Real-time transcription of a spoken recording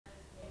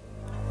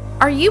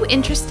Are you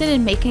interested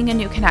in making a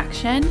new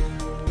connection?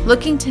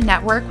 Looking to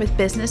network with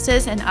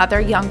businesses and other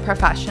young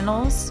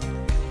professionals?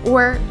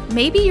 Or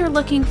maybe you're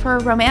looking for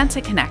a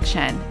romantic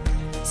connection?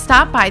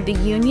 Stop by the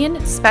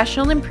Union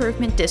Special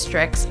Improvement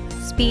District's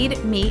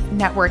Speed Meet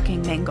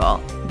Networking Mingle,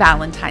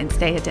 Valentine's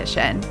Day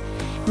edition.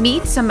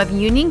 Meet some of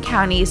Union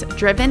County's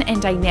driven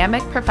and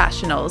dynamic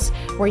professionals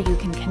where you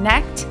can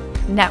connect,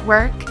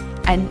 network,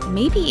 and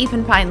maybe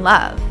even find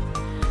love.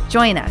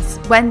 Join us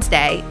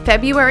Wednesday,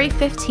 February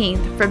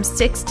 15th from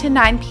 6 to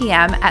 9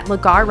 p.m. at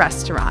Lagar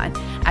Restaurant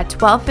at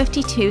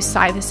 1252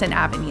 Stuyvesant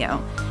Avenue.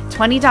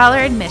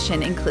 $20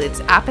 admission includes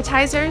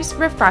appetizers,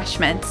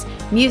 refreshments,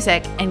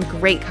 music, and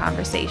great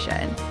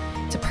conversation.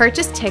 To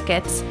purchase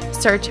tickets,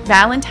 search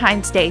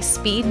Valentine's Day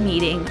Speed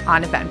Meeting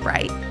on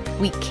Eventbrite.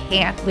 We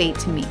can't wait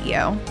to meet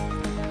you.